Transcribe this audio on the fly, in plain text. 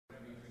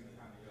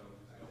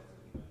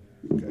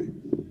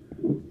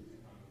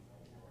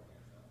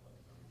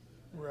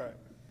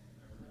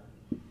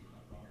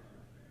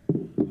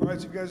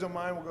if you guys don't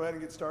mind, we'll go ahead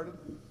and get started.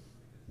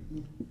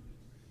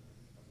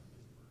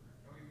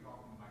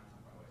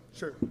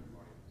 Sure.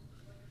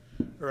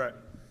 All right.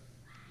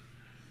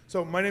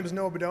 So my name is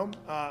Noah Beddome.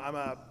 I'm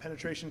a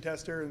penetration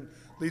tester and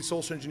lead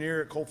social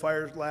engineer at Coal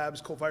Fire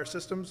Labs, Coal Fire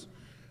Systems.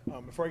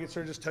 Before I get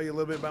started, just tell you a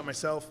little bit about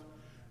myself.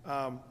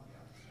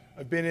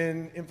 I've been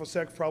in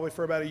InfoSec probably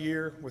for about a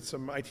year with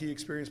some IT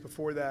experience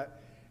before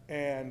that.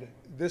 And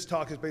this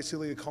talk is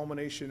basically a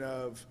culmination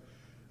of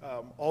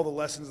all the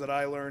lessons that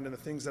I learned and the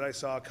things that I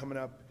saw coming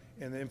up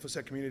in the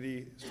InfoSec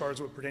community as far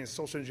as what pertains to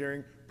social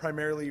engineering,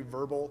 primarily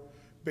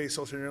verbal-based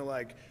social engineering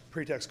like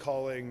pretext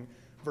calling,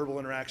 verbal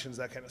interactions,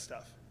 that kind of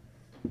stuff.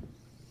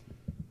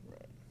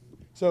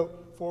 So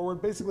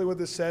forward, basically what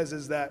this says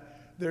is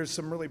that there's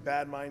some really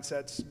bad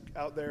mindsets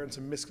out there and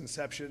some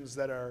misconceptions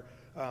that are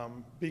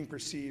being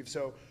perceived.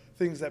 So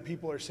things that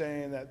people are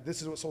saying that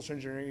this is what social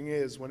engineering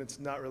is when it's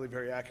not really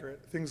very accurate.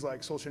 Things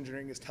like social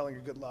engineering is telling a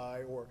good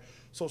lie, or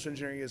social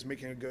engineering is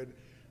making a good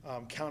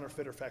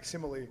counterfeit or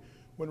facsimile,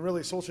 when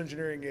really social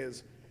engineering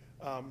is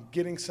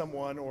getting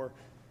someone or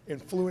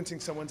influencing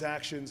someone's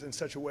actions in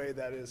such a way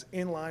that is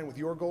in line with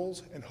your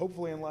goals and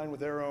hopefully in line with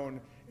their own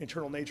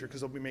internal nature,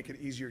 because they'll make it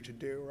easier to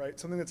do, right?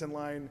 Something that's in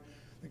line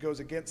that goes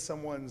against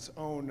someone's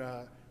own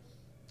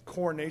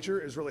core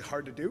nature is really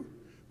hard to do.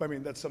 But I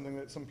mean, that's something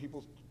that some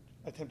people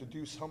attempt to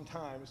do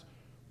sometimes.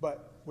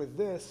 But with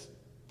this,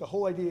 the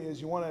whole idea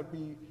is you want to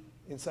be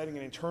inciting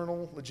an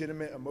internal,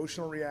 legitimate,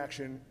 emotional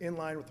reaction in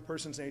line with the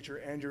person's nature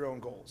and your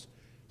own goals.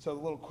 So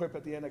the little quip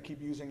at the end I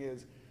keep using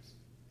is,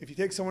 if you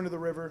take someone to the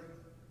river,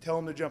 tell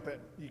them to jump in.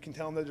 You can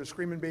tell them there's a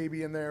screaming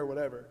baby in there,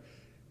 whatever.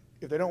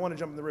 If they don't want to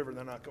jump in the river,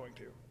 they're not going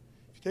to.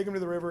 If you take them to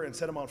the river and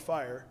set them on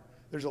fire,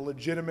 there's a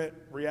legitimate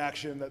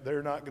reaction that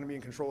they're not going to be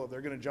in control of.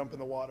 They're going to jump in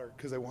the water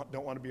because they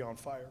don't want to be on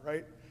fire,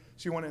 right?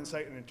 So you want to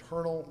incite an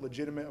internal,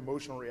 legitimate,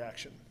 emotional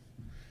reaction.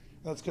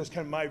 That's just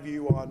kind of my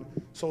view on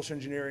social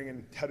engineering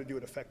and how to do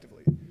it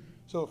effectively.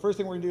 So the first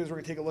thing we're going to do is we're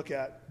going to take a look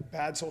at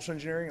bad social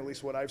engineering, at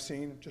least what I've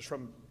seen just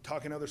from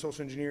talking to other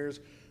social engineers,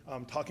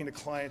 talking to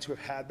clients who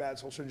have had bad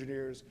social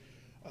engineers,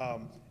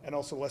 and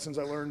also lessons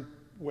I learned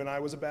when I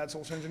was a bad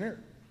social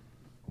engineer.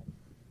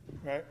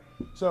 Right?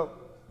 So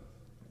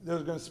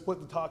they're going to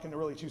split the talk into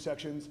really two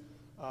sections.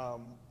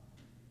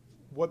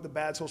 What the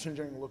bad social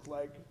engineering looks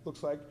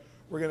like.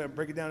 We're going to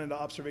break it down into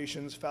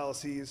observations,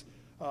 fallacies,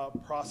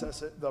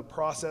 the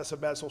process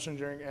of bad social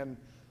engineering, and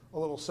a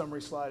little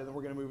summary slide, and then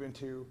we're going to move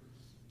into,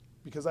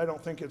 because I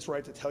don't think it's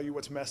right to tell you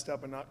what's messed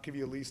up and not give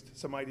you at least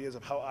some ideas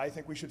of how I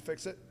think we should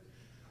fix it.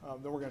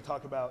 Then we're going to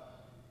talk about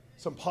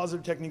some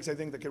positive techniques I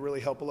think that could really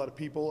help a lot of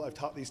people. I've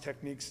taught these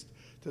techniques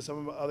to some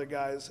of the other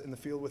guys in the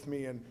field with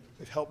me, and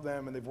they've helped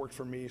them and they've worked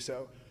for me,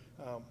 so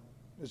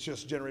it's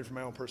just generated from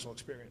my own personal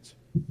experience.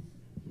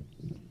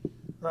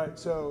 Right,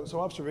 so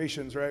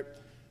observations, right?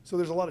 So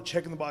there's a lot of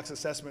check-in-the-box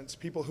assessments.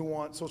 People who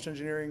want social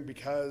engineering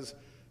because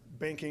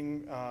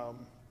banking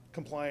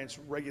compliance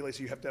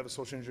regulates you have to have a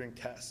social engineering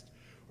test,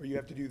 or you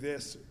have to do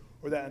this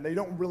or that, and they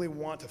don't really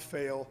want to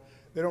fail.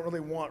 They don't really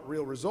want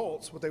real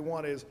results. What they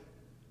want is,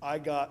 I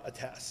got a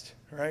test,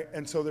 right?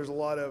 And so there's a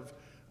lot of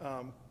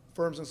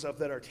firms and stuff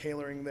that are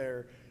tailoring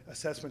their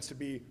assessments to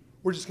be,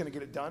 we're just going to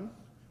get it done.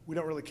 We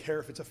don't really care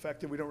if it's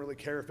effective. We don't really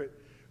care if it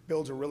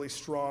builds a really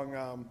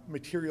strong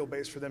material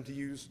base for them to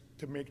use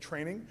to make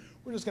training.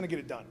 We're just going to get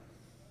it done.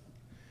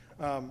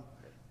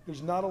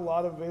 There's not a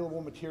lot of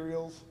available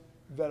materials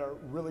that are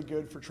really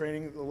good for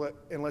training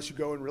unless you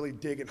go and really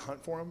dig and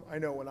hunt for them. I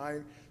know when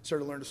I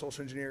started to learn to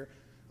social engineer,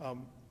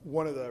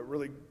 one of the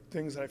really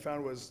things that I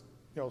found was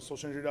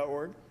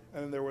socialengineer.org,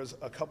 and then there was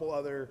a couple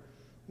other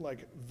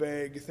like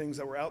vague things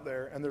that were out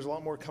there, and there's a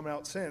lot more coming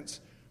out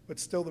since, but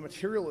still the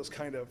material is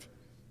kind of,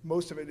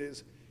 most of it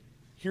is,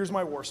 here's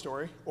my war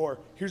story, or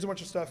here's a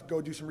bunch of stuff,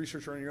 go do some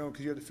research on your own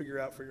because you have to figure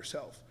it out for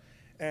yourself.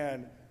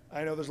 And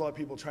I know there's a lot of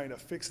people trying to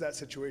fix that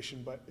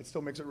situation, but it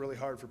still makes it really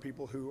hard for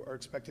people who are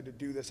expected to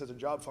do this as a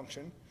job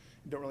function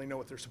and don't really know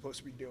what they're supposed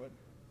to be doing.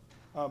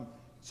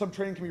 Some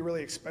training can be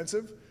really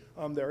expensive.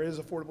 There is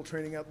affordable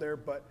training out there,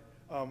 but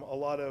a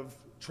lot of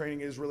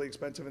training is really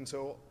expensive, and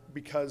so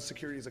because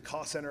security is a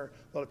cost center,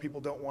 a lot of people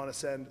don't want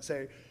to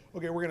say,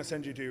 okay, we're going to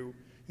send you to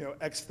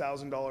X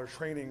 $1,000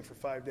 training for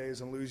 5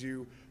 days and lose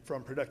you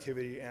from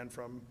productivity and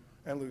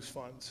lose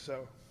funds. So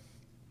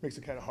it makes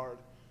it kind of hard.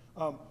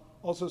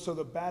 Also, so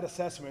the bad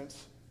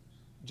assessments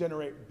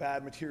generate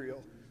bad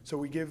material. So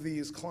we give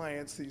these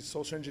clients these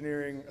social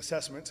engineering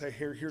assessments, say,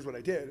 here's what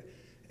I did,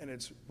 and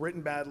it's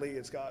written badly,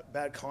 it's got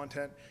bad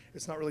content,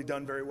 it's not really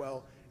done very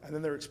well, and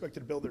then they're expected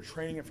to build their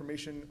training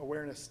information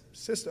awareness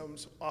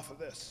systems off of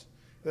this.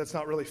 That's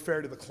not really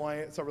fair to the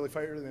client, it's not really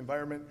fair to the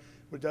environment.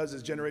 What it does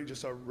is generate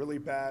just a really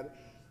bad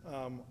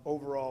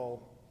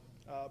overall,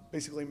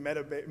 basically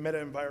meta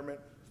environment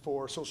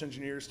for social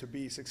engineers to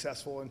be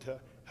successful and to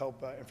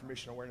help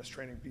information awareness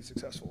training be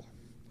successful.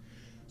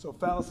 So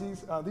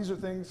fallacies, these are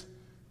things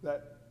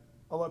that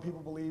a lot of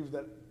people believe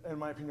that, in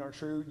my opinion, aren't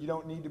true. You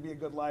don't need to be a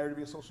good liar to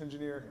be a social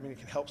engineer. I mean, it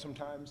can help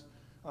sometimes.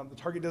 The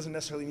target doesn't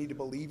necessarily need to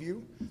believe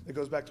you. It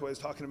goes back to what I was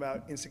talking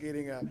about,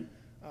 instigating a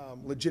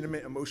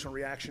legitimate emotional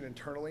reaction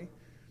internally.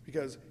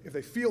 Because if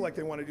they feel like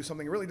they want to do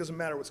something, it really doesn't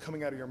matter what's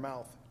coming out of your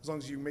mouth, as long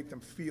as you make them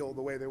feel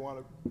the way they want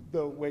to,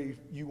 the way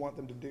you want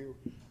them to do.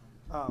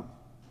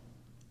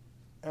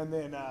 And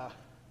then,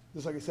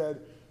 just like I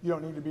said, you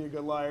don't need to be a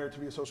good liar to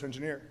be a social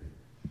engineer.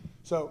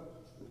 So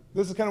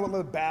this is kind of what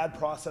the bad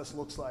process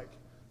looks like.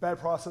 Bad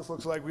process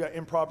looks like we got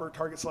improper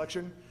target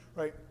selection,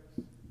 right?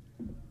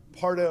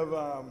 Part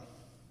of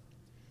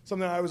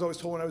something I was always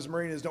told when I was a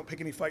Marine is don't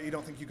pick any fight you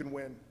don't think you can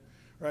win,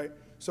 right?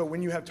 So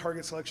when you have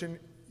target selection,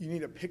 you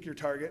need to pick your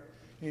target.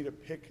 You need to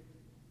pick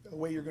a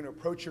way you're going to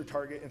approach your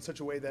target in such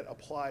a way that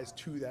applies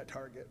to that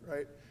target,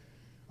 right?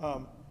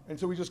 And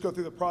so we just go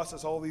through the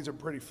process. All of these are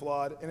pretty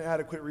flawed.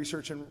 Inadequate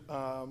research and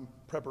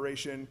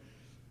preparation,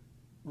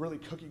 really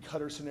cookie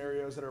cutter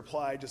scenarios that are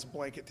applied just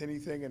blanket to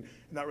anything and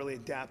not really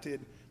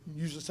adapted.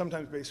 Usually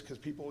sometimes based because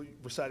people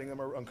reciting them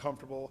are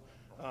uncomfortable.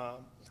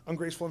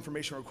 Ungraceful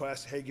information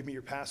requests, hey, give me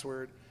your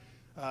password.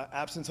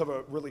 Absence of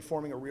really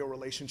forming a real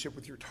relationship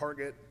with your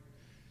target.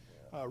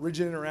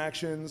 Rigid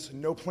interactions,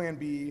 no plan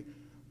B,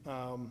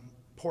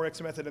 poor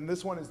exit method, and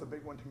this one is the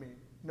big one to me.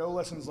 No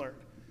lessons learned.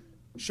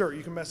 Sure,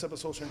 you can mess up a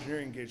social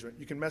engineering engagement.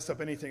 You can mess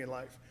up anything in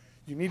life.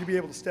 You need to be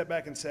able to step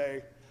back and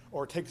say,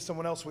 or take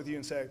someone else with you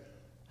and say,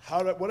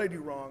 what did I do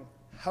wrong?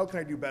 How can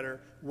I do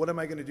better? What am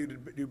I going to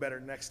do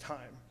better next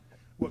time?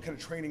 What kind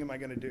of training am I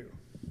going to do?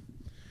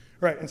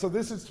 Right, and so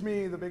this is, to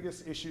me, the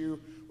biggest issue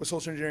with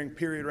social engineering,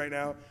 period, right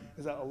now,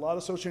 is that a lot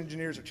of social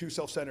engineers are too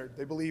self-centered.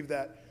 They believe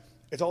that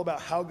it's all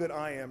about how good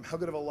I am, how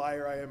good of a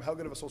liar I am, how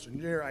good of a social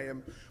engineer I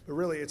am, but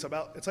really it's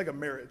like a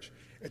marriage.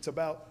 It's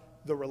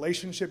about the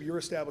relationship you're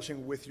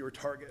establishing with your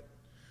target,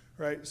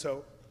 right?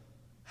 So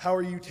how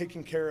are you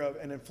taking care of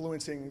and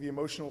influencing the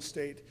emotional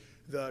state,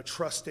 the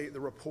trust state, the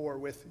rapport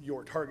with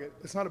your target?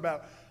 It's not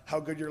about how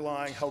good you're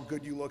lying, how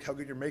good you look, how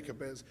good your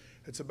makeup is.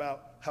 It's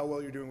about how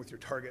well you're doing with your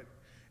target.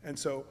 And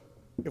so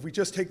if we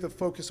just take the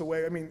focus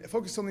away, I mean,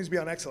 focus still needs to be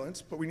on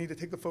excellence, but we need to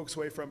take the focus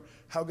away from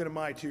how good am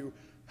I to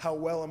how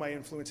well am I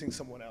influencing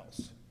someone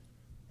else.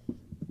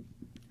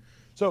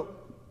 So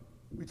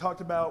we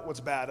talked about what's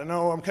bad. I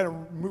know I'm kind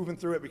of moving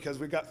through it because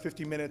we've got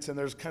 50 minutes and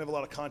there's kind of a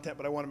lot of content,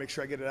 but I want to make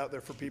sure I get it out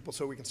there for people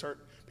so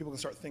people can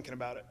start thinking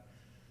about it.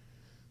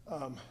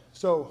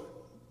 So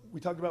we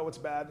talked about what's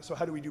bad, so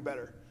how do we do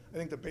better? I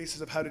think the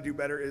basis of how to do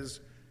better is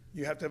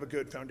you have to have a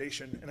good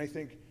foundation. And I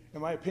think, in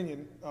my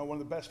opinion, one of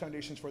the best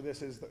foundations for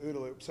this is the OODA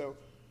loop. So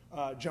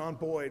John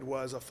Boyd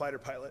was a fighter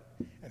pilot,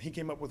 and he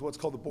came up with what's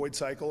called the Boyd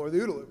cycle or the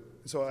OODA loop.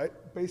 So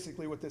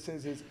basically what this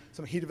is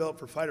something he developed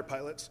for fighter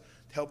pilots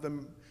to help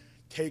them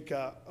take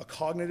a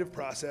cognitive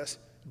process,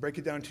 break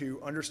it down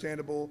to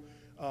understandable,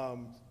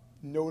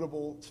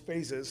 notable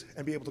phases,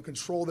 and be able to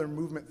control their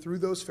movement through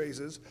those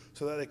phases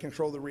so that they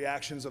control the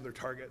reactions of their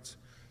targets.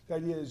 The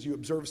idea is you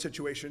observe a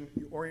situation,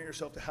 you orient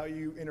yourself to how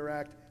you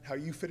interact, how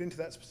you fit into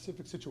that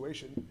specific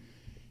situation,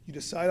 you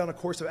decide on a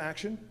course of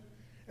action,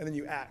 and then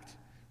you act.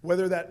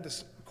 Whether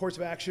that course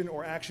of action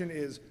or action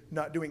is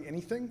not doing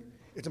anything,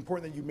 it's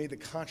important that you made the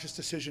conscious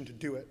decision to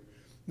do it.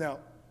 Now,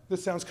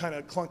 this sounds kind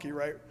of clunky,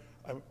 right?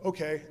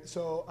 Okay,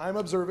 so I'm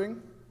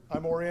observing,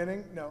 I'm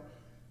orienting. No,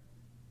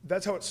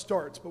 that's how it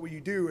starts. But what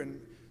you do,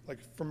 and like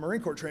from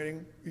Marine Corps training,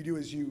 what you do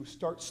is you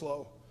start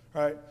slow,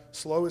 right?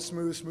 Slow is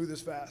smooth, smooth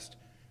is fast.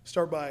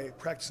 Start by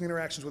practicing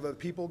interactions with other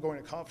people, going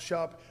to a coffee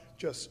shop,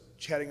 just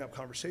chatting up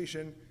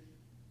conversation,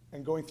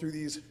 and going through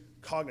these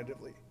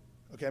cognitively.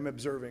 Okay, I'm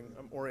observing,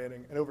 I'm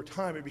orienting, and over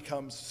time it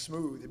becomes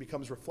smooth, it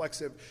becomes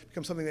reflexive, it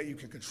becomes something that you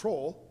can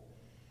control,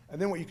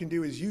 and then what you can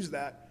do is use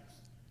that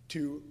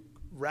to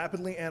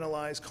rapidly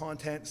analyze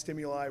content,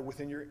 stimuli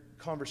within your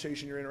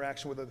conversation, your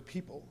interaction with other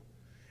people,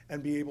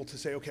 and be able to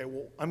say, okay,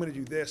 well, I'm going to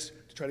do this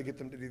to try to get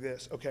them to do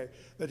this. Okay,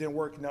 that didn't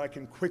work, now I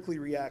can quickly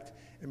react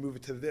and move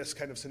it to this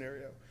kind of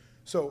scenario.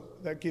 So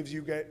that gives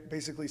you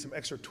basically some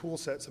extra tool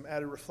set, some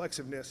added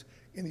reflexiveness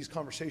in these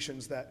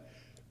conversations that,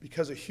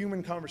 because a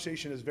human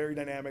conversation is very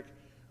dynamic,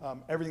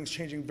 everything's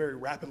changing very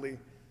rapidly,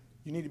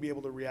 you need to be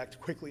able to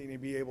react quickly, you need to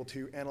be able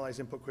to analyze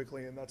input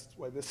quickly, and that's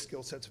why this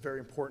skill set's very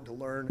important to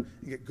learn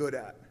and get good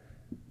at.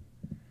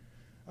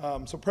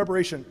 So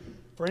preparation.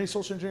 For any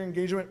social engineering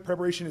engagement,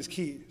 preparation is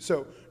key.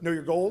 So know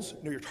your goals,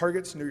 know your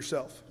targets, know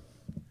yourself.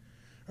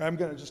 I'm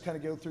going to just kind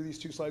of go through these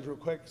two slides real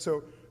quick.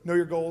 So know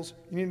your goals.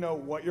 You need to know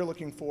what you're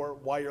looking for,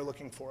 why you're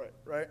looking for it,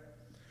 right?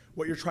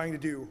 What you're trying to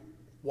do,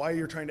 why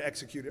you're trying to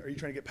execute it. Are you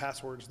trying to get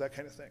passwords, that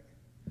kind of thing.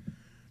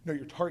 Know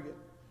your target,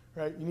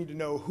 right? You need to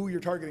know who you're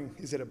targeting.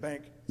 Is it a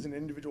bank? Is it an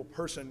individual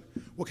person?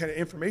 What kind of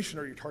information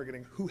are you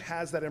targeting? Who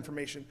has that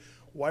information?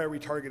 Why are we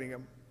targeting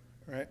them,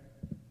 right?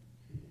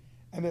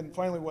 And then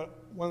finally,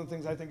 one of the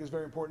things I think is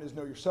very important is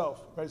know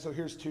yourself, right? So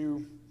here's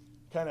two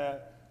kind of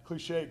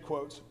cliche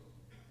quotes.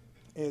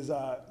 Is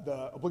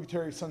the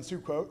obligatory Sun Tzu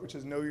quote, which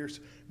is know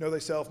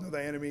thyself, know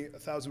thy enemy,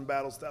 1,000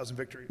 battles, 1,000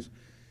 victories.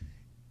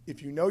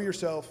 If you know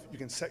yourself, you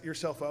can set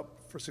yourself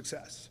up for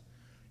success.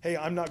 Hey,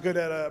 I'm not good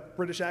at a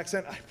British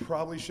accent. I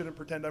probably shouldn't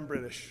pretend I'm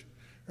British,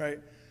 right?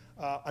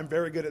 I'm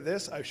very good at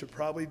this. I should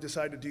probably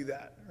decide to do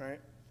that, right?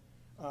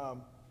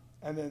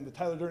 And then the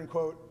Tyler Durden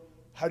quote,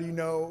 how do you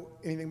know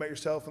anything about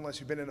yourself unless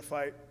you've been in a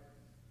fight?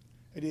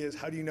 Idea is,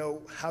 how do you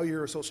know how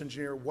you're a social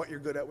engineer, what you're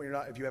good at, when you're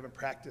not, if you haven't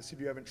practiced,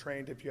 if you haven't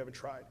trained, if you haven't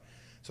tried.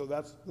 So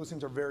those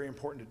things are very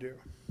important to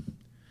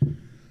do.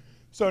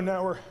 So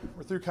now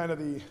we're through kind of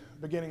the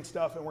beginning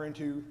stuff, and we're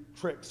into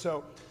tricks.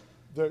 So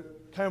the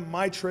kind of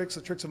my tricks,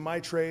 the tricks of my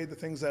trade, the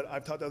things that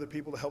I've taught to other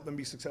people to help them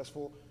be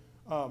successful.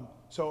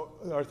 So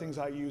are things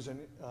I use in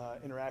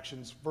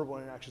interactions, verbal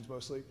interactions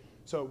mostly.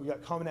 So we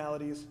got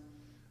commonalities,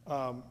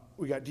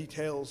 we got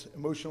details,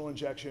 emotional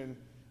injection,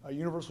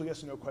 universal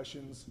yes and no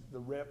questions, the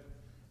RIP,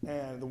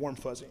 and the warm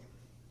fuzzy.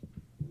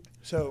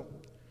 So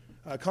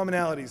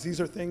commonalities, these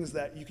are things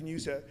that you can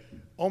use to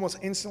almost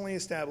instantly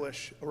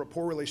establish a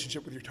rapport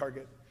relationship with your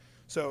target.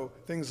 So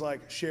things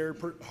like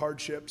shared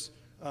hardships,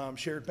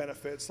 shared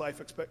benefits,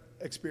 life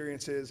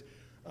experiences,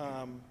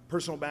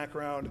 personal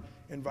background,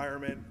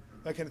 environment,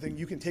 that kind of thing.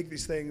 You can take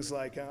these things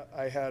like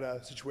I had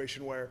a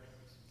situation where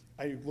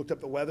I looked up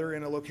the weather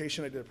in a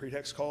location. I did a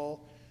pretext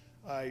call.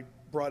 I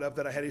brought up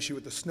that I had issue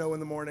with the snow in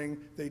the morning.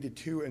 They did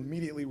too.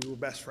 Immediately we were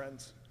best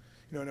friends.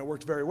 And it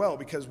worked very well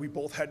because we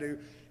both had to,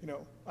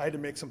 I had to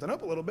make something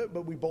up a little bit,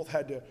 but we both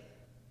had to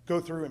go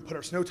through and put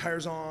our snow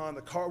tires on.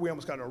 The car, we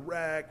almost got in a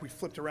wreck. We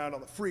flipped around on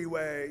the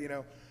freeway.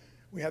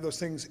 We had those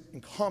things in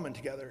common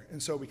together.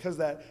 And so because of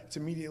that, it's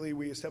immediately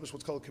we established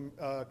what's called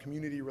a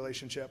community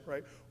relationship,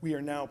 right? We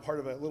are now part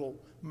of a little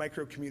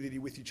micro community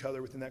with each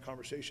other within that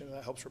conversation, and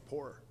that helps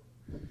rapport.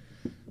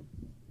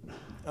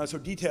 So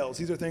details,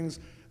 these are things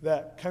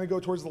that kind of go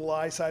towards the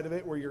lie side of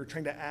it, where you're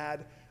trying to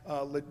add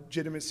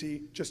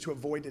legitimacy just to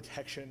avoid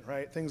detection,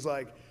 right? Things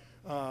like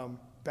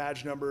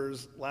badge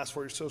numbers, last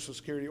four of your social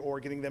security,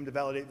 or getting them to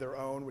validate their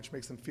own, which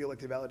makes them feel like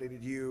they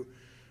validated you.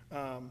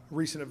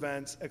 Recent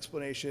events,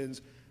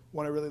 explanations.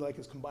 One I really like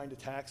is combined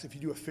attacks. If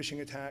you do a phishing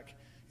attack,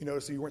 you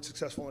notice that you weren't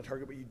successful on a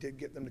target, but you did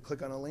get them to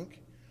click on a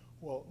link.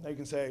 Well, now you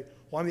can say,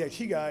 well, I'm the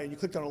IT guy, and you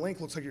clicked on a link,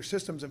 looks like your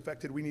system's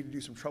infected, we need to do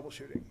some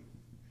troubleshooting,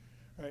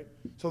 right?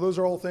 So those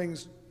are all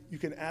things, you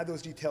can add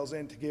those details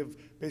in to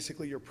give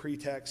basically your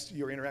pretext,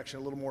 your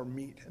interaction a little more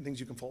meat and things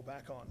you can fall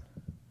back on.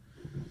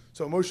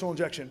 So emotional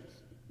injection.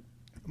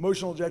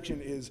 Emotional injection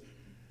is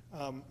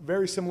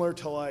very similar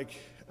to like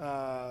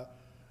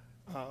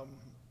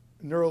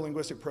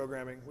neuro-linguistic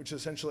programming, which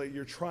is essentially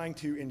you're trying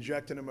to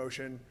inject an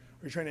emotion,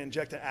 or you're trying to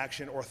inject an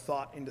action or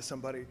thought into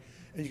somebody.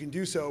 And you can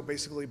do so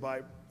basically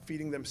by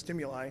feeding them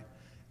stimuli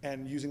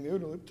and using the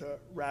OODA loop to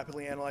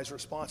rapidly analyze a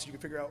response. You can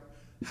figure out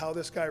how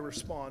this guy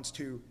responds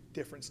to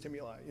different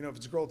stimuli. If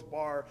it's a girl at the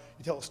bar,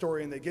 you tell a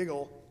story and they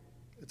giggle,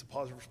 it's a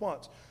positive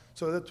response.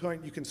 So at that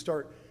point, you can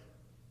start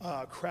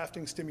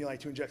crafting stimuli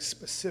to inject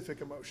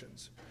specific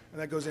emotions. And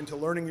that goes into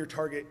learning your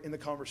target in the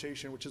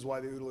conversation, which is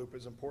why the OODA loop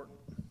is important.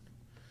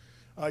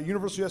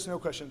 Universal yes and no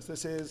questions.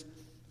 This is,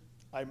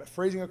 I'm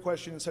phrasing a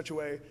question in such a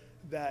way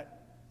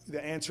that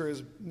the answer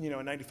is,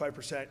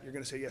 95%, you're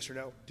going to say yes or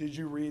no. Did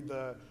you read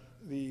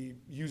the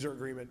user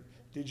agreement?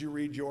 Did you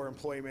read your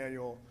employee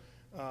manual?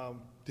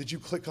 Did you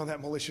click on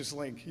that malicious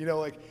link?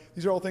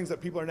 These are all things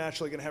that people are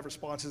naturally going to have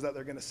responses that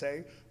they're going to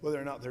say,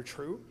 whether or not they're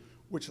true,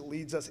 which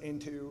leads us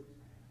into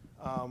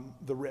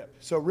the RIP.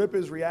 So RIP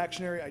is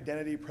reactionary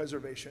identity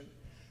preservation.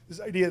 This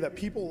idea that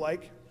people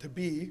like to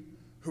be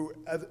who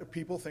other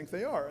people think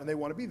they are, and they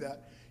want to be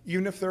that.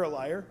 Even if they're a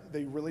liar,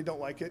 they really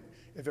don't like it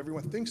if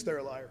everyone thinks they're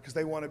a liar, because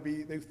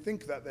they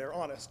think that they're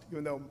honest,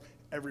 even though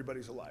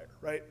everybody's a liar,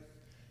 right?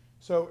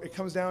 So it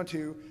comes down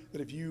to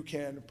that if you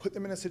can put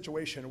them in a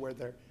situation where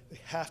they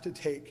have to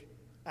take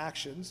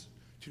actions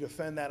to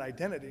defend that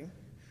identity,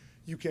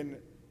 you can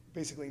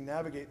basically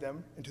navigate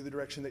them into the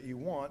direction that you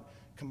want,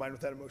 combined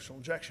with that emotional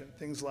injection.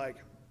 Things like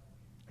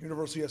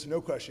universal yes or no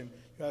question.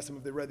 You ask them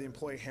if they read the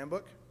employee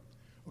handbook.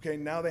 Okay,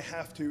 now they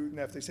have to,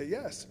 now if they say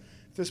yes,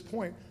 at this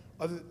point,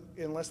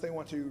 unless they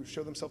want to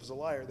show themselves as a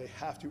liar, they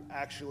have to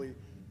actually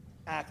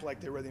act like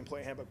they read the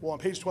employee handbook. Well, on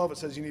page 12, it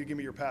says you need to give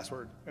me your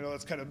password. I know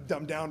that's kind of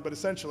dumbed down, but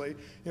essentially,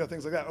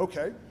 things like that.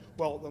 Okay,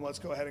 well, then let's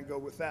go ahead and go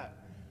with that.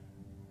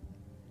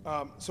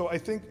 So I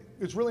think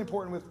it's really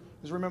important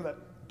is remember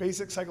that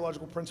basic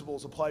psychological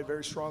principles apply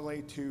very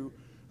strongly to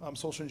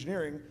social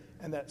engineering,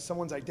 and that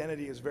someone's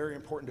identity is very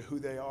important to who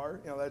they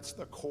are. That's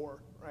the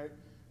core, right?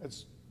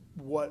 That's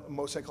what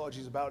most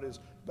psychology is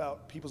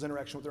about people's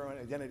interaction with their own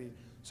identity.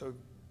 So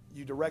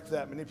you direct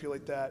that,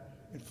 manipulate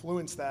that,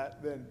 influence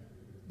that, then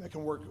that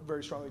can work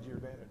very strongly to your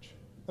advantage.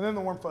 And then the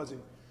warm fuzzy.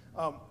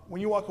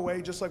 When you walk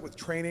away, just like with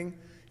training,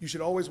 you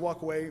should always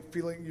walk away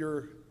feeling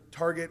your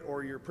target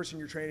or your person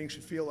you're training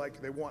should feel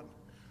like they won,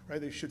 right?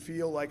 They should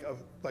feel like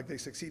they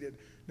succeeded.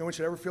 No one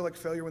should ever feel like a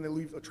failure when they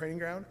leave a training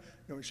ground.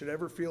 No one should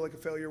ever feel like a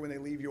failure when they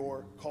leave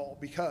your call,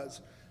 because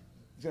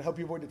it's going to help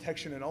you avoid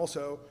detection, and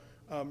also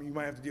you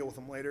might have to deal with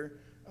them later.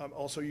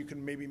 Also, you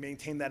can maybe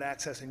maintain that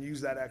access and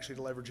use that actually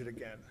to leverage it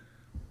again.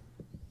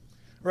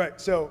 Right,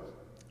 so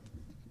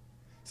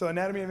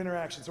anatomy of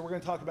interaction. So we're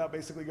going to talk about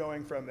basically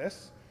going from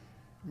this,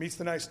 meets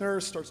the nice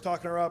nurse, starts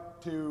talking her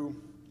up, to,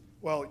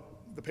 well,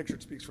 the picture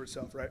speaks for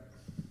itself, right?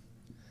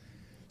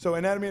 So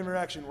anatomy of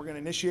interaction, we're going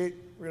to initiate,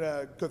 we're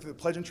going to go through the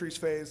pleasantries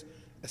phase,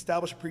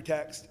 establish a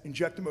pretext,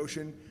 inject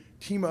emotion,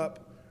 team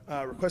up,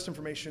 request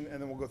information,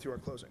 and then we'll go through our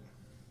closing.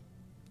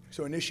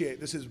 So initiate,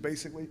 this is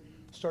basically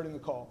starting the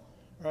call,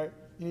 right?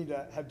 You need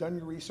to have done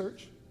your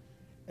research,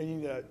 and you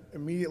need to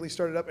immediately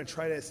start it up and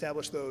try to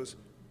establish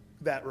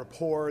that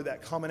rapport,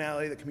 that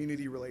commonality, the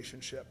community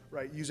relationship,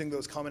 right? Using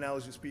those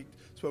commonalities you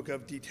spoke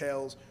of,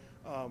 details,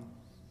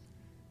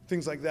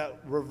 things like that,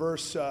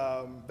 reverse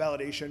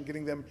validation,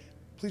 getting them,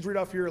 please read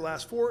off your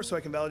last four so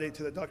I can validate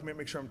to the document,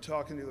 make sure I'm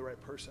talking to the right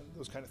person,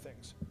 those kind of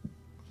things.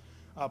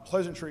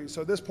 Pleasantries,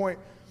 so at this point,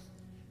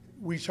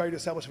 we try to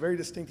establish a very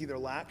distinct either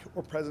lack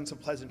or presence of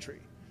pleasantry.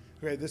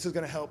 Okay, this is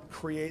gonna help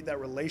create that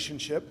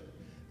relationship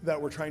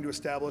that we're trying to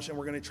establish, and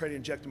we're gonna try to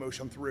inject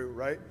emotion through,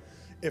 right?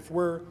 If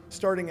we're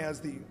starting as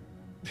the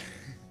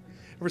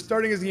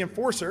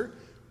enforcer,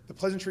 the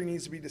pleasantry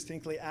needs to be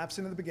distinctly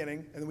absent in the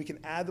beginning, and then we can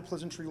add the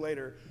pleasantry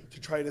later to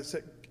try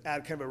to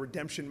add kind of a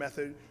redemption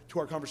method to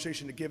our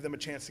conversation to give them a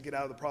chance to get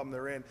out of the problem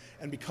they're in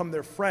and become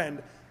their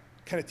friend,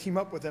 kind of team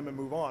up with them and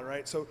move on,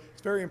 right? So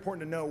it's very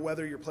important to know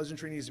whether your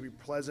pleasantry needs to be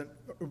present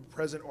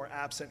or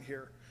absent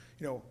here.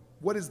 You know,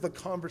 what is the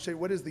conversation,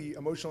 what is the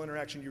emotional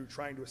interaction you're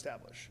trying to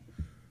establish?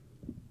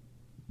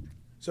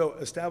 So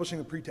establishing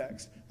the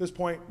pretext. At this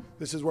point,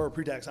 this is where we're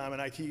pretext. I'm an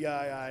IT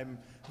guy, I'm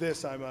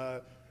this,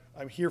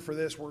 I'm here for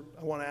this,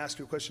 I want to ask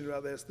you a question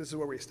about this. This is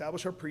where we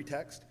establish our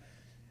pretext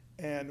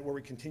and where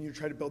we continue to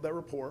try to build that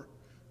rapport,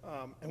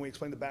 and we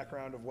explain the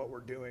background of what we're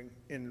doing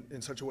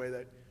in such a way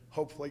that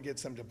hopefully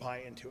gets them to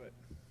buy into it.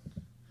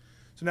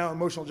 So now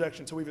emotional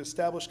injection. So we've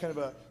established kind of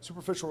a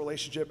superficial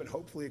relationship and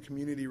hopefully a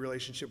community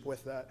relationship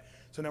with that.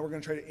 So now we're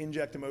going to try to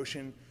inject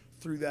emotion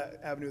through that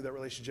avenue of that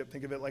relationship.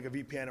 Think of it like a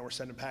VPN, and we're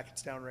sending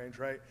packets downrange,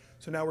 right?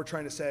 So now we're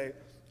trying to say,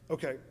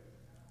 okay,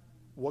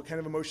 what kind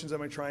of emotions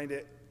am I trying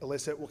to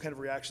elicit? What kind of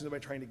reactions am I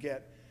trying to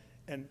get?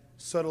 And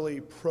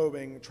subtly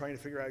probing, trying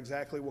to figure out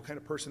exactly what kind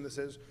of person this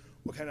is,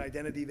 what kind of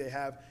identity they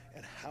have,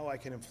 and how I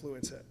can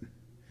influence it.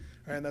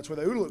 All right, and that's where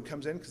the OODA loop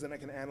comes in, because then I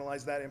can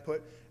analyze that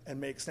input and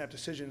make snap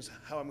decisions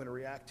how I'm going to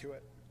react to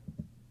it.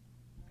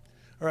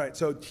 All right,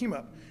 so team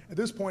up. At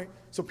this point,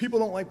 so people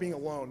don't like being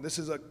alone. This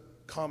is a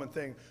common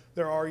thing.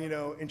 There are,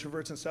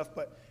 introverts and stuff,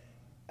 but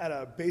at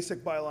a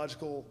basic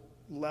biological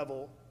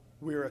level,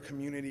 we're a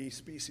community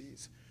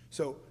species.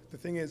 So the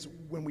thing is,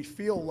 when we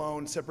feel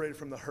alone, separated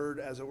from the herd,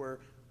 as it were,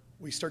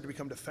 we start to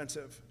become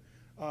defensive.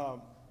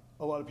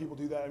 A lot of people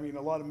do that. I mean,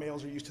 a lot of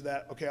males are used to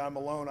that. Okay, I'm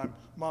alone, I'm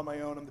on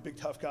my own, I'm the big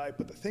tough guy.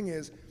 But the thing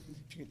is,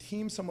 if you can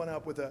team someone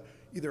up with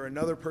either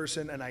another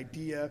person, an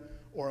idea,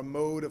 or a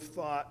mode of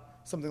thought,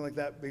 something like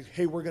that,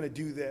 hey, we're gonna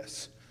do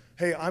this.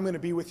 Hey, I'm gonna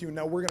be with you,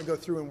 now we're gonna go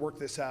through and work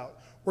this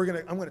out.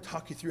 I'm gonna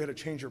talk you through how to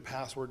change your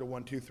password to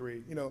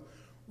 123.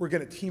 We're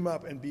gonna team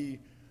up and be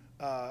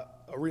a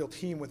real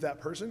team with that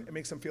person. It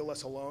makes them feel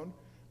less alone,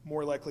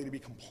 more likely to be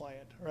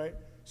compliant, right?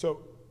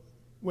 So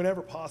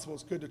whenever possible,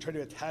 it's good to try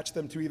to attach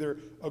them to either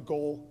a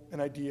goal, an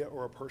idea,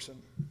 or a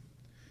person.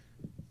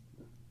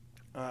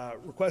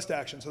 Request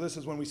action. So this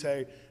is when we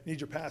say,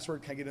 need your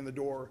password, can I get in the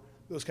door,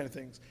 those kind of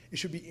things. It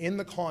should be in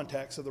the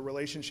context of the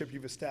relationship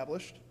you've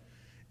established,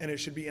 and it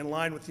should be in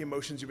line with the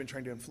emotions you've been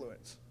trying to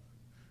influence,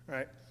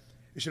 right?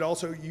 It should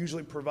also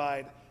usually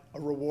provide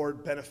a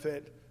reward,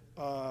 benefit,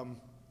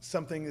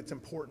 something that's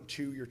important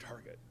to your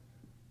target.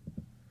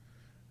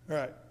 All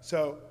right,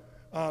 so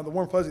the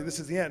warm fuzzy, this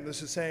is the end.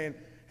 This is saying,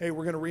 hey,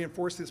 we're gonna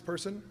reinforce this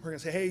person. We're gonna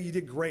say, hey, you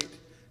did great.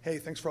 Hey,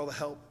 thanks for all the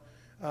help.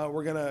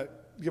 We're gonna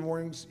give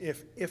warnings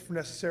if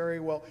necessary.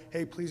 Well,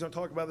 hey, please don't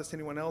talk about this to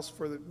anyone else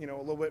for a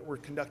little bit. We're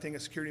conducting a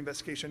security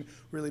investigation.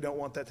 Really don't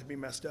want that to be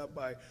messed up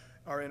by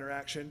our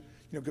interaction.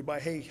 Goodbye,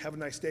 hey, have a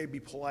nice day, be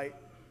polite,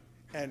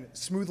 and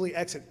smoothly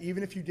exit.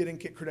 Even if you didn't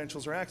get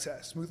credentials or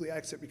access, smoothly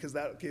exit, because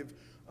that'll give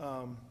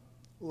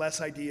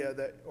less idea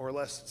or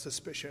less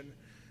suspicion,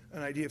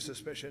 an idea of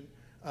suspicion.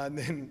 And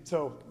then,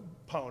 so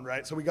pwn,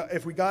 right? So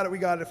if we got it, we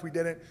got it. If we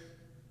didn't,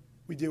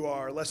 we do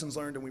our lessons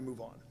learned and we move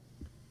on.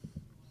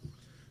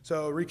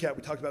 So recap,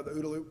 we talked about the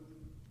OODA loop,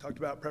 talked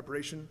about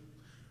preparation,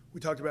 we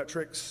talked about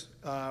tricks,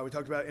 we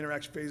talked about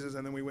interaction phases,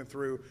 and then we went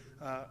through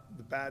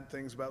the bad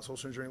things about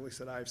social engineering, at least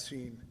that I've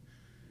seen.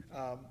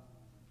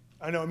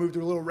 I know I moved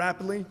through a little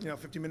rapidly,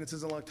 50 minutes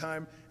is a long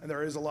time, and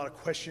there is a lot of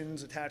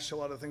questions attached to a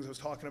lot of the things I was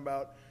talking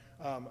about.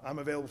 I'm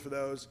available for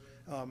those.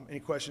 Any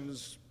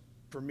questions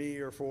for me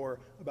or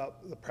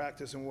about the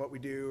practice and what we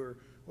do or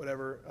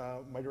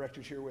whatever, my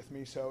director's here with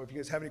me. So if you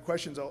guys have any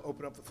questions, I'll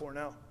open up the floor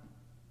now.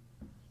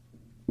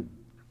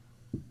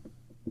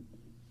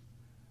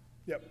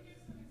 Yep.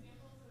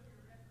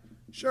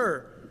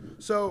 Sure.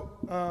 So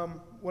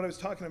what I was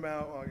talking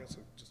about, well, I guess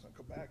I'll just not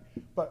go back.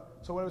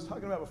 So what I was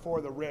talking about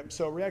before, the RIP,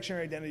 so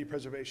reactionary identity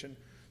preservation.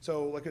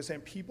 So like I was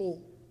saying,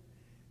 people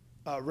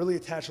really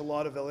attach a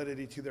lot of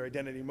validity to their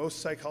identity.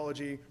 Most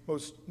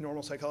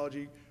normal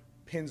psychology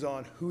pins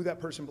on who that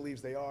person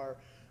believes they are,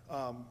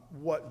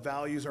 what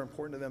values are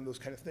important to them, those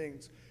kind of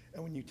things.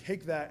 And when you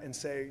take that and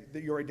say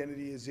that your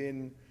identity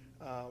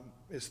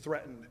is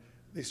threatened,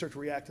 they start to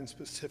react in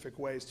specific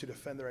ways to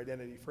defend their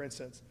identity. For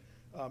instance,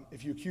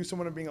 if you accuse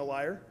someone of being a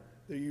liar,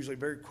 they usually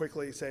very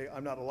quickly say,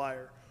 I'm not a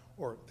liar,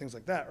 or things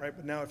like that, right?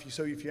 But now if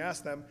you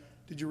ask them,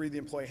 did you read the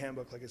employee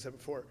handbook, like I said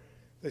before?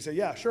 They say,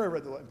 yeah, sure, I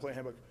read the employee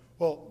handbook.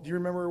 Well, do you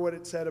remember what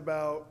it said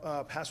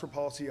about password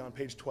policy on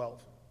page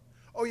 12?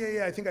 Oh,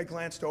 yeah, I think I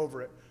glanced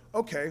over it.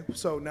 Okay,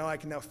 so now I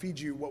can now feed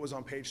you what was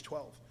on page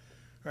 12,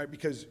 right?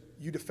 Because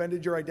you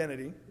defended your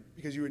identity,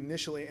 because you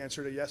initially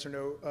answered a yes or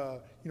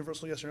no,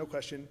 universal yes or no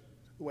question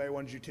the way I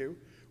wanted you to,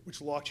 which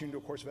locked you into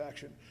a course of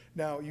action.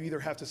 Now, you either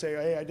have to say,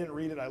 hey, I didn't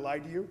read it, I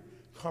lied to you,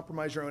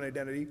 compromise your own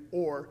identity,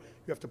 or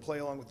you have to play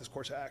along with this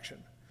course of action.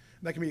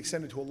 And that can be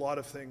extended to a lot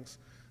of things.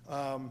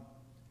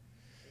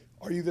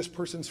 Are you this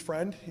person's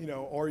friend?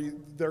 Or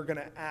they're going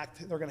to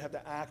have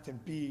to act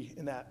and be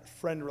in that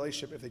friend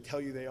relationship if they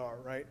tell you they are,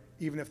 right?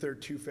 Even if they're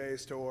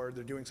two-faced or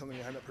they're doing something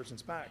behind that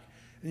person's back.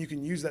 And you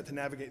can use that to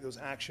navigate those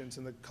actions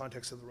in the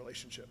context of the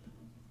relationship.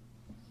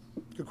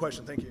 Good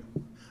question, thank you.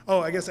 Oh,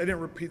 I guess I didn't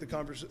repeat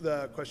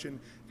the question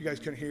if you guys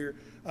couldn't hear.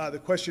 The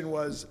question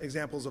was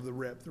examples of the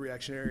RIP, the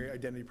reactionary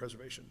identity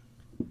preservation.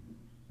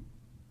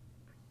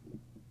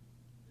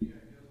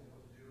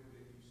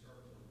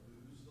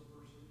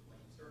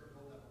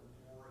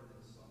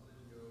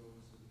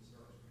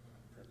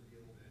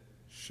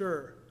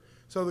 Sure.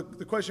 So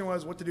the question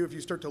was what to do if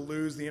you start to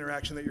lose the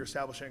interaction that you're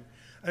establishing.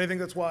 And I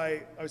think that's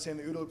why I was saying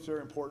the OODA loops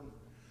are important.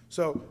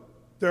 So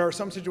there are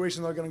some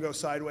situations that are going to go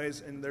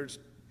sideways, and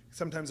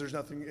sometimes there's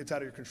nothing, it's out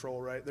of your control,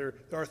 right? There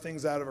are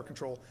things out of our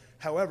control.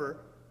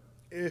 However,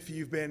 if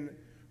you've been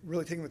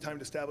really taking the time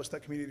to establish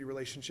that community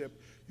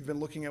relationship, you've been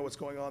looking at what's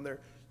going on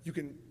there, you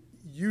can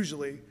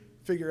usually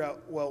figure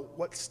out, well,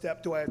 what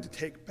step do I have to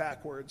take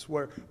backwards?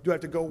 Where do I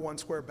have to go one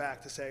square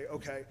back to say,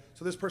 okay,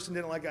 so this person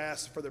didn't like I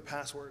asked for their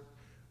password.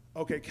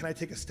 Okay, can I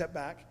take a step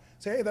back?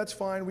 Say, hey, that's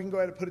fine. We can go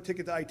ahead and put a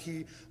ticket to IT.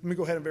 Let me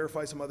go ahead and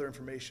verify some other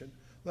information.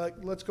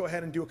 Let's go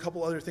ahead and do a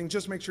couple other things.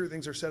 Just make sure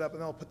things are set up,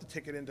 and then I'll put the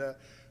ticket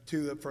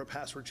for a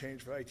password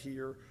change for IT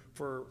or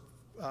for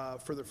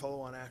further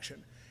follow-on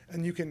action.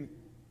 And you can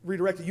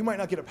redirect it. You might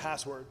not get a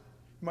password.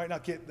 You might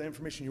not get the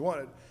information you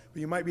wanted,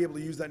 but you might be able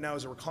to use that now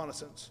as a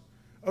reconnaissance.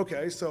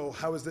 Okay, so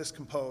how is this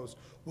composed?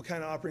 What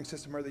kind of operating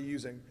system are they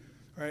using?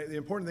 All right, the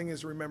important thing is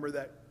to remember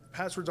that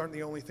passwords aren't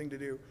the only thing to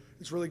do.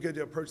 It's really good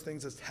to approach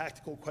things as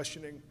tactical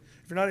questioning.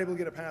 If you're not able to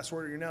get a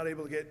password or you're not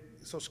able to get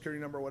a social security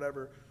number or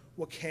whatever,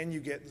 what can you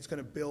get that's going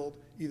to build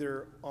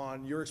either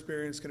on your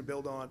experience, going to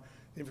build on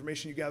the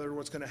information you gather,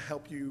 what's going to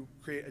help you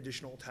create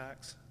additional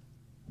attacks?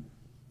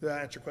 Did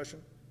that answer your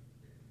question?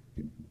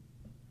 So are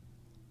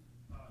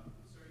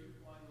you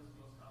applying this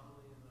most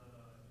commonly in the form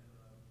of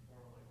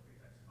like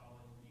pretext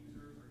calling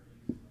users, or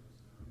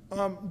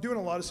are you using other Doing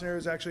a lot of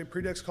scenarios actually,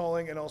 pretext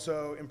calling and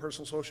also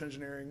impersonal social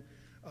engineering.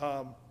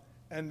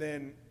 And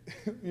then,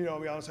 I'll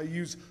be honest, I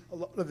use a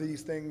lot of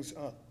these things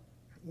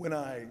when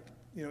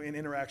in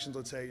interactions,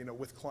 let's say,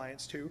 with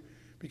clients too.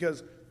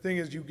 Because the thing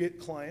is, you get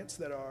clients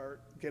that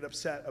get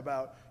upset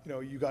about,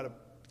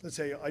 let's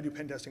say I do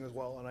pen testing as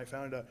well, and I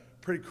found a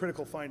pretty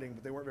critical finding,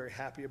 but they weren't very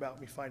happy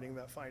about me finding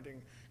that finding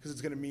because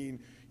it's going to mean,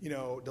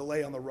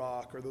 delay on the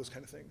rock or those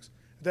kind of things.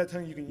 At that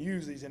time, you can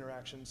use these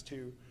interactions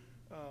to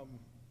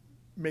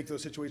make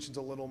those situations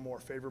a little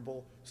more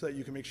favorable so that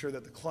you can make sure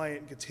that the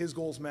client gets his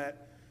goals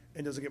met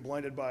and doesn't get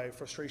blinded by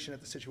frustration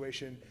at the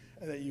situation,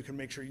 and that you can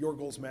make sure your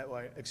goals met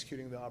by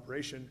executing the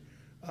operation.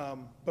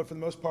 But for the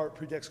most part,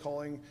 pretext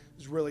calling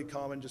is really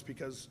common just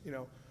because,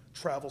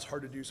 travel's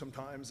hard to do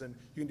sometimes, and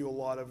you can do a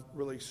lot of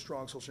really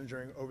strong social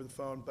engineering over the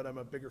phone, but I'm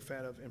a bigger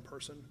fan of in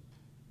person.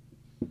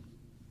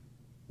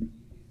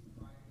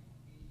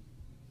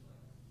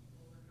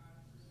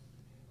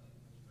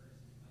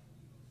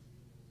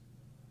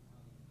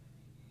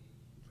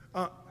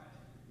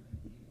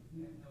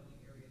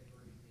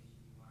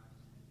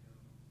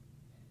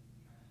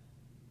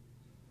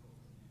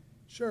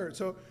 Sure.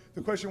 So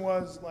the question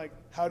was,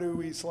 how do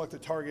we select a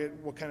target?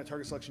 What kind of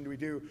target selection do we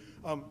do?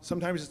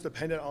 Sometimes it's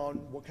dependent on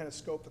what kind of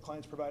scope the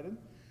client's provided.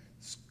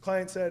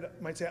 Client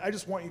might say, I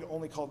just want you to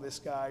only call this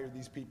guy or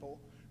these people.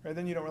 Right?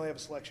 Then you don't really have a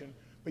selection.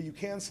 But you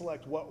can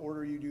select what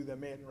order you do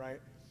them in,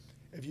 right?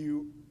 If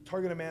you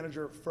target a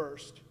manager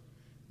first,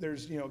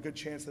 there's a good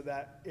chance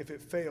that if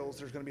it fails,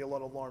 there's going to be a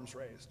lot of alarms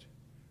raised,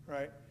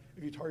 right?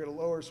 If you target a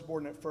lower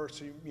subordinate first,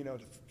 so to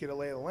get a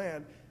lay of the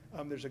land,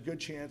 there's a good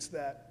chance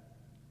that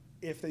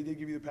if they did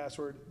give you the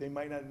password, they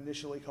might not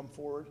initially come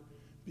forward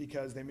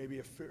because they may be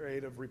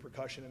afraid of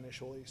repercussion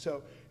initially.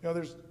 So,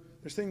 there's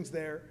things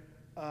there,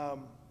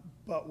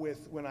 but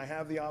when I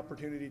have the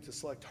opportunity to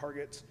select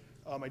targets,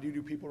 I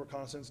do people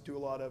reconnaissance, you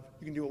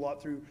can do a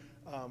lot through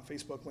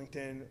Facebook,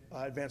 LinkedIn,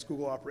 advanced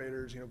Google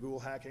operators, Google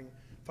hacking,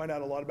 find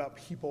out a lot about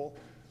people.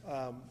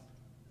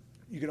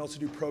 You can also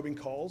do probing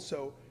calls.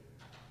 So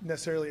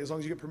necessarily, as long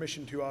as you get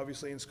permission to,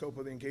 obviously, in scope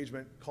of the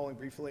engagement, calling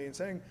briefly and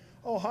saying,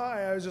 oh,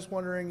 hi, I was just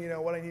wondering,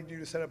 what I need to do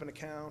to set up an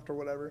account or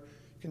whatever.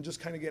 You can just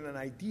kind of get an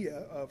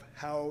idea of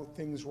how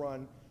things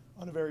run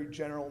on a very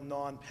general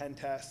non-pen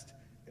test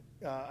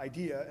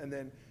idea, and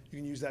then you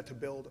can use that to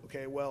build,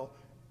 okay, well,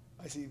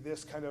 I see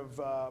this kind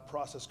of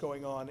process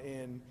going on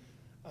in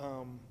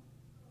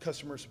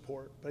customer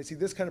support, but I see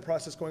this kind of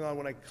process going on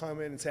when I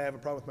come in and say I have a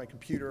problem with my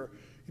computer,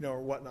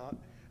 or whatnot.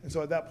 And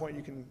so at that point,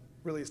 you can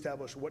really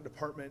establish what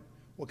department,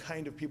 what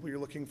kind of people you're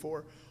looking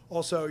for.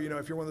 Also, you know,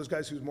 if you're one of those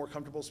guys who's more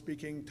comfortable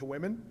speaking to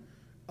women,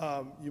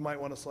 you might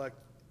want to select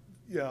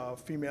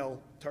female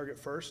target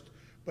first.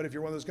 But if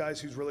you're one of those guys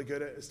who's really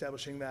good at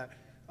establishing that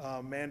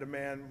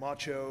man-to-man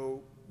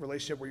macho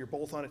relationship where you're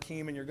both on a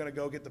team and you're going to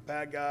go get the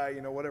bad guy,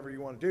 you know, whatever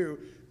you want to do,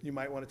 you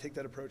might want to take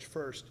that approach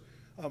first.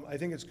 I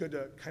think it's good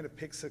to kind of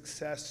pick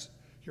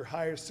your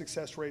highest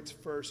success rates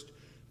first,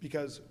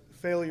 because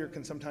failure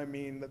can sometimes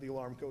mean that the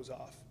alarm goes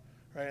off,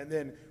 right? And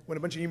then when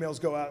a bunch of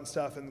emails go out and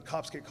stuff and the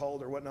cops get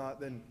called or whatnot,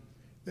 then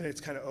it's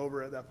kind of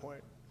over at that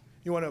point.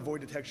 You want to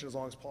avoid detection as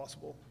long as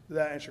possible. Did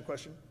that answer your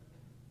question?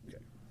 Okay.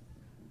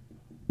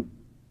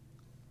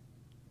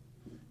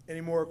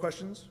 Any more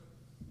questions?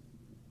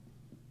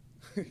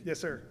 Yes,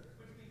 sir.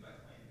 What do you mean by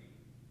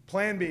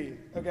Plan B?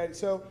 Plan B. Okay,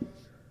 so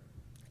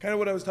kind of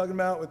what I was talking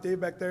about with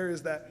Dave back there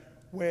is that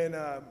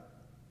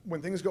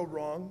when things go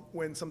wrong,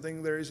 when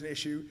there is an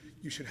issue,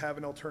 you should have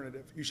an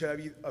alternative. You should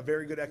have a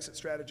very good exit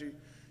strategy.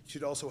 You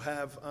should also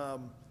have,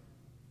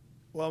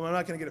 well, I'm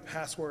not going to get a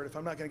password. If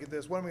I'm not going to get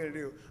this, what am I going to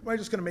do? Am I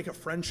just going to make a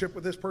friendship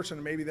with this person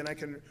and maybe then I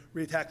can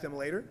reattack them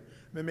later?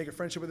 I'm going to make a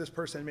friendship with this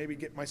person and maybe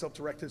get myself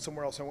directed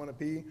somewhere else I want to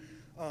be.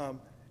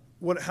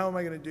 What am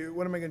I going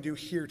to do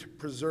here to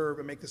preserve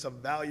and make this a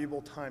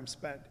valuable time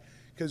spent?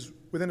 Because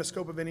within a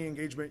scope of any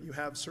engagement, you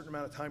have a certain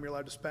amount of time you're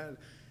allowed to spend,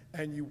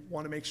 and you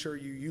want to make sure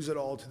you use it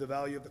all to the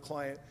value of the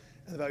client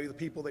and the value of the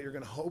people that you're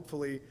going to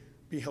hopefully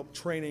be help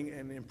training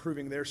and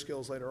improving their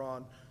skills later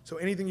on. So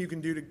anything you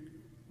can do to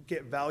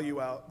get value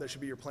out, that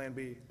should be your plan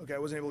B. Okay, I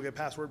wasn't able to get a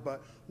password,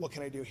 but what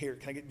can I do here?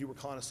 Can I do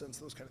reconnaissance,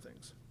 those kind of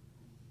things?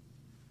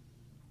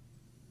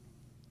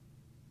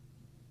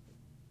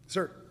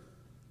 Sir?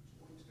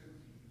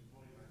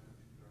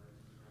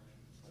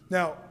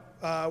 Now,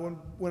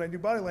 when I do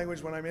body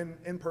language, when I'm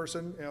in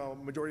person, you know,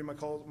 majority of my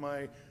calls,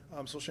 my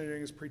social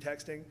engineering is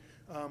pre-texting.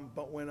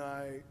 But when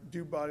I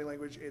do body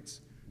language,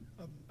 it's,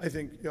 I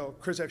think, you know,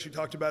 Chris actually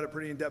talked about it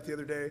pretty in depth the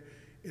other day,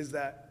 is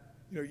that,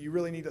 you know, you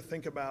really need to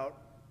think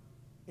about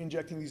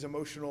injecting this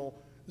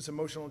emotional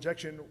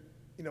injection.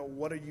 You know,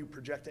 what are you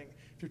projecting?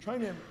 If you're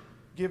trying to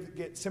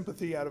get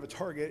sympathy out of a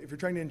target, if you're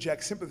trying to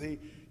inject sympathy,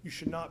 you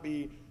should not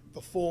be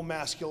the full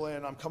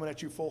masculine, I'm coming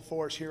at you full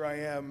force, here I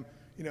am.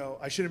 You know,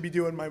 I shouldn't be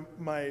doing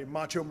my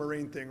macho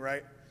Marine thing,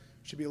 right? I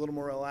should be a little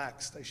more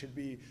relaxed. I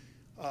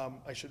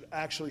should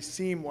actually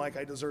seem like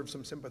I deserve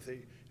some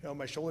sympathy. You know,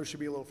 my shoulders should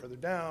be a little further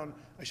down.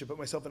 I should put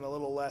myself in a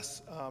little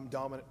less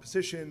dominant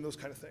position, those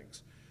kind of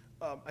things.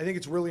 I think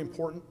it's really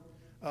important.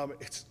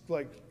 It's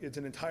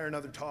an entire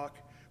another talk,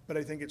 but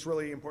I think it's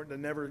really important to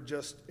never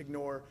just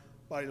ignore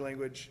body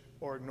language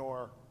or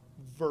ignore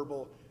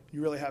verbal.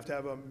 You really have to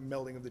have a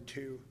melding of the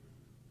two.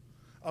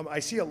 I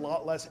see a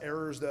lot less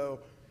errors, though,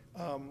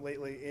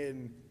 lately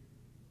in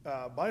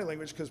body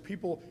language, because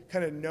people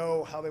kind of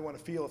know how they want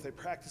to feel if they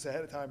practice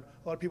ahead of time.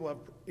 A lot of people have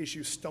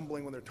issues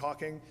stumbling when they're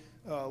talking.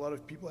 A lot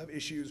of people have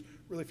issues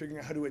really figuring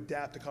out how to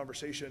adapt a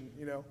conversation,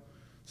 you know?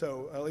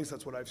 So at least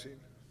that's what I've seen.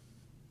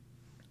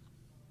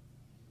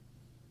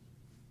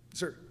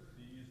 Sir?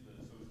 Do you use the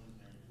social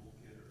engineering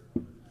toolkit or other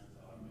tools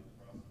to automate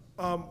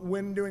the process?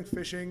 When doing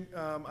phishing,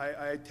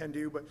 I tend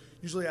to, but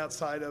usually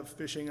outside of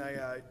phishing,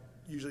 I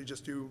usually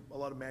just do a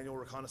lot of manual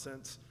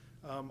reconnaissance.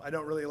 I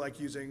don't really like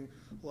using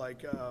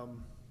like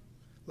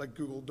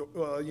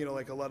Google, you know,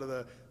 like a lot of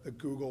the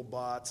Google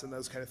bots and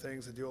those kind of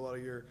things that do a lot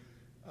of your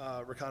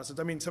reconnaissance.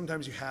 I mean,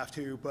 sometimes you have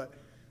to, but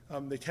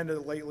they tend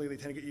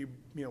to get you,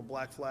 you know,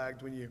 black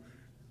flagged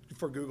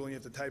for Google, and you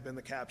have to type in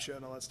the CAPTCHA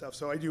and all that stuff.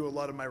 So I do a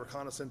lot of my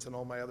reconnaissance and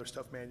all my other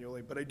stuff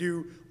manually, but I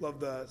do love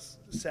the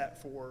set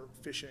for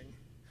phishing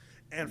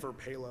and for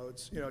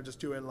payloads, you know, just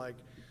doing like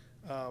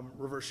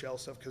reverse shell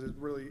stuff, because it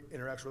really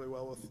interacts really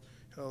well with, you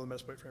know, the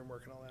Metasploit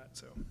framework and all that,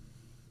 so.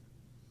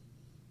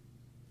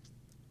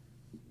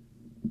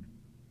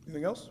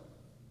 Anything else?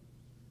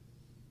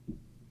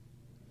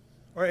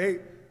 All right, hey,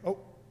 oh,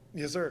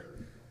 yes, sir.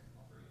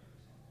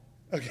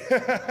 Okay.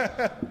 Let's talk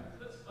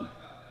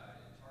about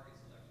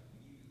target selection.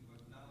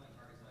 Not only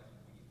target selection,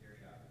 when you carry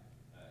out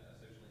a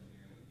social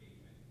engineering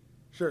engagement.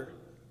 Sure.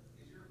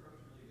 Is your approach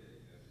really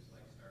to just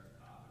like start at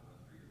the top and run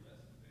through your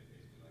list,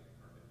 basically like a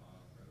carpet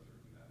bombing approach, or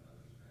do you have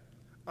another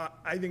strategy?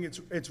 I think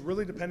it's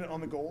really dependent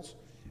on the goals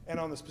and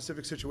on the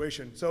specific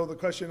situation. So the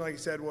question, like I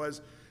said,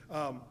 was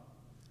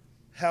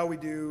how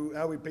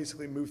we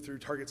basically move through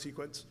target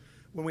sequence.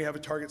 When we have a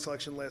target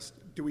selection list,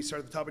 do we start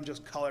at the top and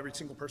just call every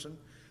single person?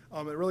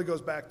 It really goes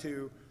back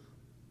to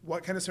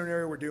what kind of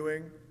scenario we're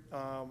doing,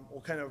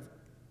 what kind of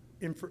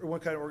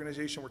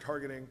organization we're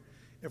targeting.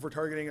 If we're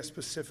targeting a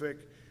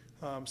specific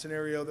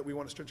scenario that we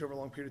want to stretch over a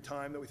long period of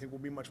time that we think will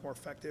be much more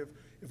effective,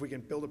 if we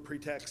can build a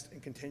pretext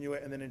and continue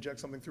it and then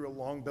inject something through a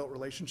long-built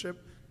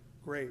relationship,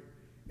 great.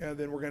 And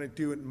then we're going to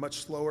do it much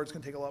slower. It's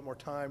going to take a lot more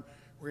time.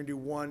 We're going to do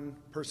one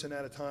person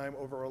at a time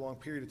over a long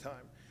period of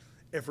time.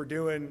 If we're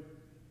doing,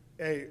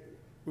 hey,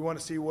 we want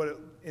to see what,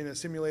 in a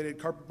simulated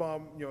carpet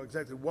bomb, you know,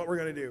 exactly what we're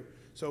going to do.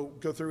 So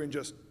go through and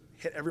just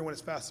hit everyone as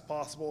fast as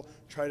possible,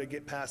 try to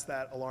get past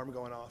that alarm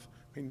going off.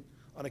 I mean,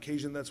 on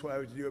occasion, that's why I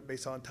would do it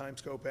based on time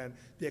scope and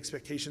the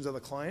expectations of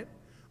the client.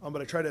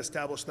 but I try to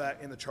establish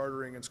that in the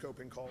chartering and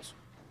scoping calls.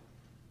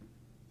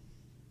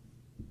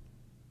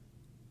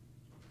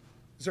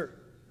 Sir?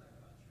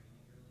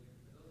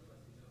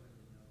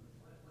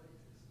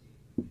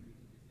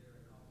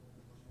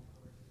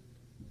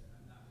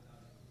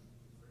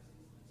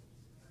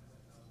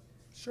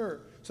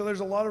 Sure. So there's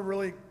a lot of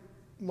really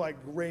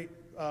great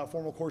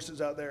formal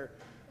courses out there.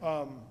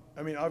 I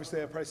mean, obviously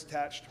they have price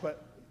attached,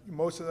 but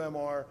most of them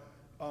are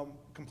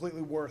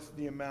completely worth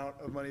the amount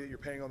of money that you're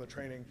paying on the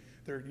training.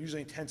 They're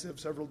usually intensive,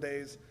 several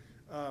days.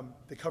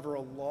 They cover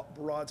a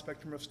broad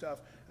spectrum of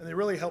stuff, and they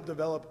really help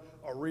develop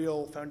a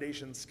real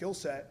foundation skill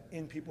set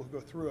in people who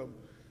go through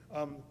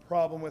them.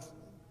 Problem with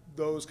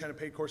those kind of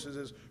paid courses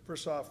is,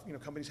 first off,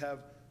 companies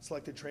have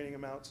selected training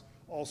amounts.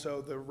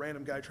 Also, the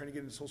random guy trying to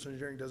get into social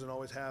engineering doesn't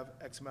always have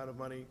X amount of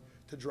money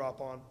to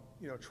drop on,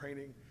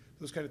 training,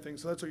 those kind of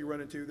things. So that's what you run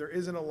into. There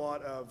isn't a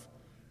lot of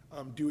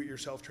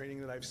do-it-yourself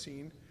training that I've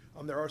seen.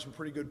 There are some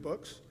pretty good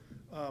books,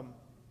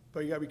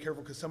 but you gotta be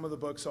careful because some of the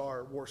books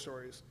are war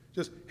stories.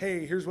 Just,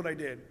 hey, here's what I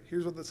did.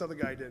 Here's what this other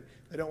guy did.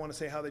 They don't want to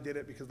say how they did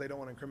it because they don't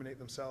want to incriminate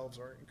themselves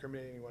or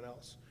incriminate anyone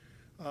else.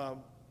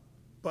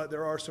 But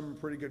there are some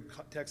pretty good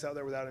texts out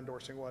there without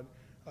endorsing one.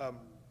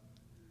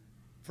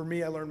 For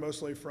me, I learned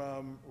mostly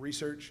from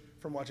research,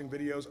 from watching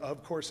videos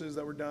of courses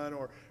that were done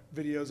or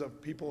videos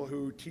of people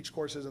who teach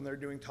courses and they're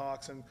doing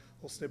talks and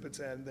little snippets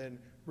and then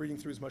reading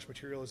through as much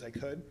material as I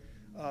could.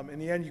 In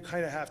the end, you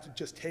kind of have to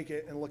just take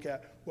it and look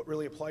at what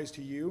really applies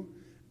to you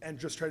and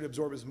just try to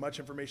absorb as much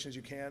information as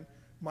you can.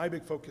 My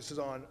big focus is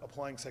on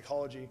applying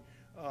psychology.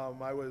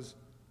 I was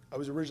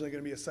originally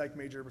going to be a psych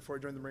major before I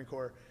joined the Marine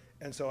Corps,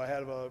 and so I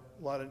had a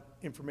lot of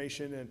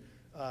information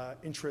and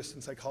interest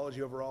in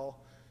psychology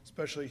overall,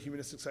 especially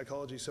humanistic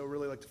psychology, so I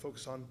really like to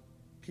focus on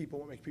people,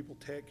 what makes people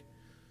tick.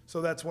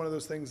 So that's one of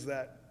those things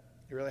that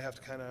you really have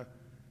to kind of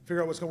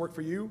figure out what's going to work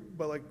for you,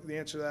 but the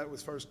answer to that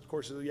as far as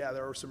courses, yeah,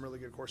 there are some really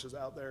good courses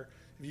out there.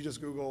 If you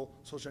just Google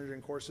social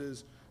engineering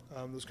courses,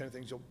 those kind of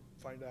things, you'll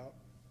find out.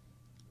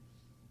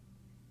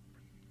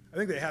 I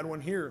think they had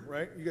one here,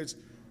 right? You guys,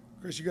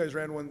 Chris, you guys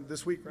ran one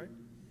this week, right?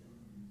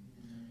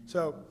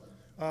 So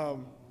I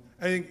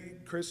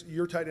think, Chris,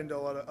 you're tied into a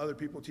lot of other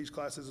people who teach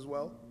classes as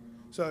well.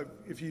 So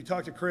if you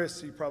talk to Chris,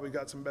 he probably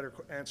got some better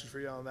answers for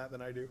you on that than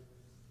I do.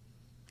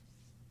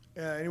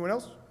 Anyone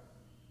else?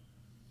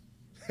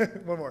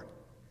 One more.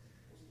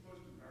 What's the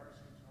most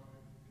embarrassing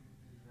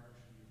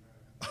interaction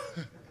you've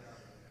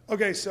had?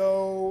 Okay,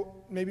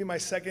 so maybe my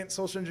second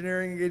social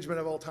engineering engagement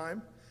of all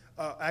time.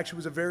 Actually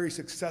was a very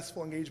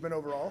successful engagement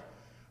overall,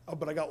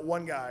 but I got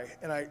one guy,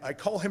 and I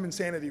call him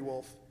Insanity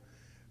Wolf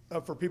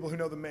for people who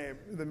know the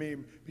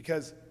meme,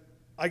 because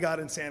I got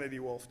Insanity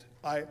Wolfed.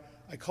 I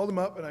called him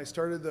up and I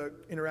started the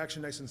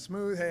interaction nice and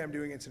smooth. Hey, I'm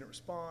doing incident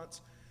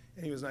response.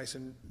 And he was nice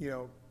and,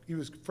 he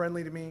was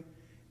friendly to me.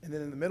 And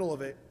then in the middle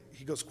of it,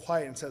 he goes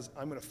quiet and says,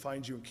 I'm going to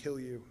find you and kill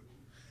you.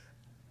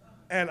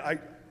 And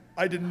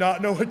I did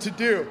not know what to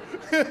do.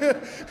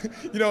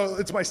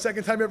 It's my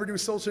second time ever doing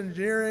social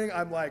engineering.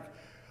 I'm like,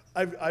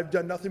 I've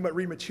done nothing but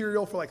read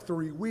material for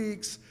 3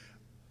 weeks.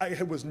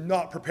 I was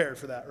not prepared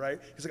for that,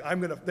 right? He's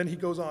like, then he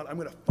goes on, I'm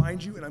going to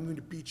find you and I'm going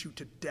to beat you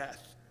to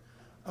death.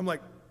 I'm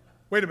like,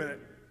 wait a minute.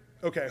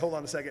 Okay, hold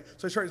on a second.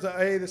 So I started to say,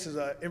 hey, this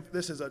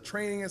is a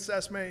training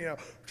assessment,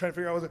 trying to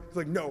figure out he's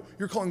like, no,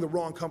 you're calling the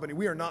wrong company.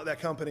 We are not that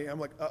company.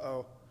 I'm like,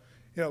 uh-oh.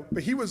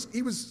 But he was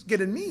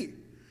getting me.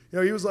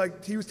 He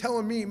was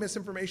telling me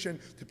misinformation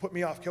to put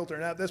me off kilter.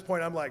 And at this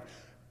point, I'm like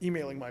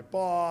emailing my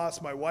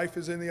boss. My wife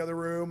is in the other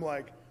room,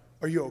 like,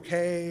 are you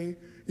okay?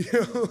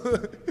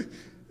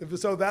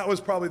 So that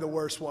was probably the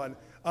worst one.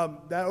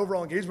 That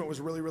overall engagement was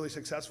really, really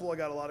successful. I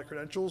got a lot of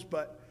credentials,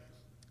 but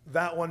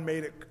that one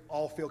made it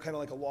all feel kind of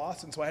like a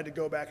loss. And so I had to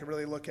go back and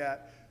really look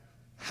at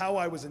how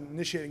I was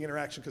initiating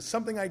interaction, because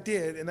something I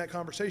did in that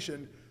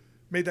conversation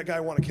made that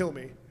guy want to kill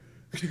me.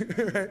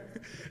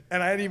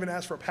 And I hadn't even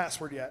asked for a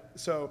password yet.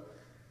 So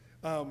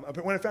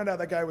but when I found out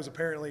that guy was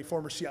apparently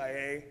former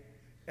CIA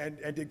and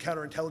did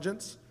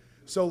counterintelligence,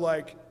 so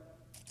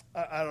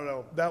I don't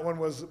know. That one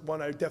was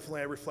one I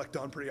reflect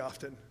on pretty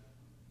often.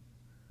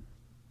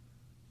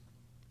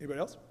 Anybody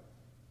else?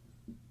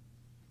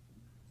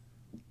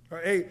 All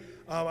right, hey,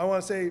 I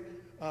want to say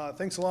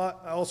thanks a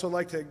lot. I also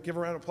like to give a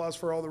round of applause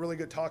for all the really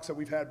good talks that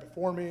we've had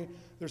before me.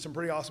 There's some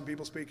pretty awesome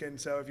people speaking,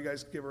 so if you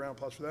guys give a round of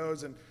applause for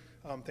those, and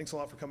thanks a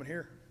lot for coming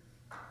here.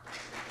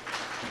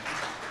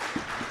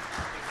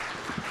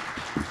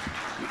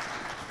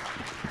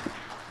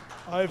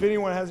 If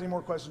anyone has any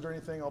more questions or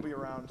anything, I'll be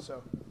around,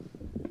 so.